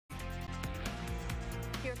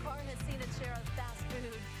Your car has seen its share of fast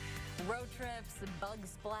food, road trips, bug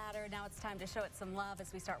splatter. Now it's time to show it some love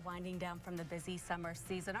as we start winding down from the busy summer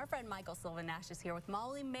season. Our friend Michael Silva-Nash is here with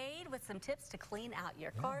Maid with some tips to clean out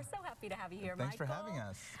your car. So happy to have you here, Thanks Michael. for having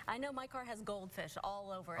us. I know my car has goldfish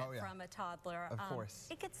all over it from a toddler. Of course.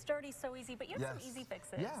 It gets dirty so easy, but you have some easy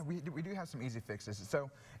fixes. Yeah, we do have some easy fixes. So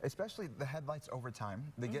especially the headlights over time,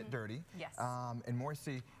 they get dirty. Yes. And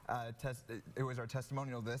Morrissey, it was our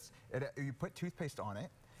testimonial of this. You put toothpaste on it,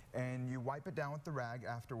 and you wipe it down with the rag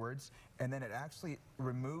afterwards, and then it actually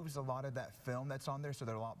removes a lot of that film that's on there, so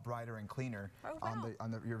they're a lot brighter and cleaner on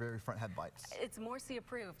your very front headlights. It's Morrissey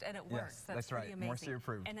approved, and it works. Yes, that's right. Amazing. Morrissey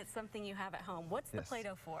approved. And it's something you have at home. What's the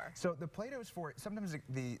Play-Doh for? So the Play-Doh is for, sometimes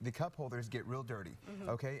the cup holders get real dirty,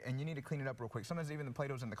 okay, and you need to clean it up real quick. Sometimes even the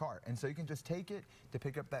Play-Doh's in the car, and so you can just take it to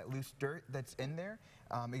pick up that loose dirt that's in there.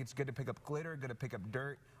 It's good to pick up glitter, good to pick up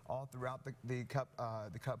dirt all throughout the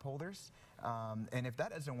cup holders. And if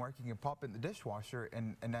that doesn't work, you can pop it in the dishwasher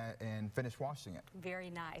and finish washing it. Very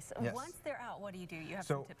nice. Yes. Once they're out, what do you do? You have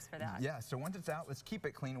some tips for that. Yeah, so once it's out, let's keep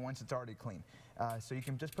it clean once it's already clean. So you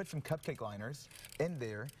can just put some cupcake liners in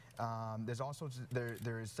there. There's all sorts of,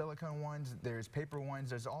 there's silicone ones, there's paper ones,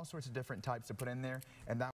 there's all sorts of different types to put in there,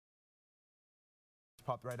 and that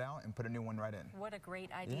pop right out and put a new one right in. What a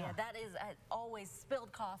great idea. Yeah. That is always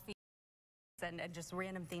spilled coffee and just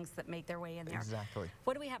random things that make their way in there. Exactly.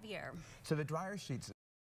 What do we have here? So the dryer sheets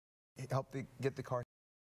help get the car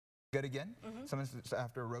good again. Sometimes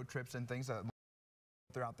after road trips and things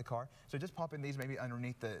throughout the car. So just pop in these maybe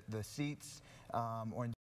underneath the seats or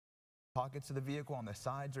in pockets of the vehicle, on the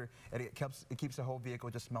sides, or it keeps the whole vehicle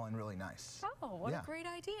just smelling really nice. Oh, what a great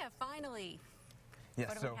idea. Finally. Yes,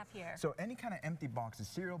 what do we have here? So any kind of empty boxes,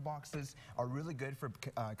 cereal boxes are really good for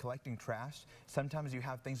collecting trash. Sometimes you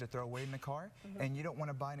have things to throw away in the car, and you don't want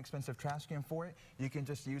to buy an expensive trash can for it. You can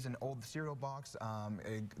just use an old cereal box,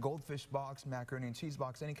 a goldfish box, macaroni and cheese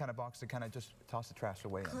box, any kind of box to kind of just toss the trash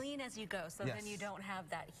away in. Clean as you go, so then you don't have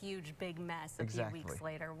that huge big mess a few weeks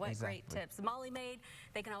later. What great tips. Maid,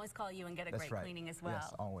 they can always call you and get a great cleaning as well.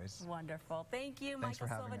 Yes, always. Wonderful. Thank you, Thanks Michael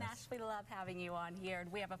for having us. Silva-Nash. We love having you on here.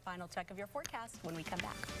 We have a final check of your forecast when we come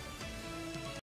back.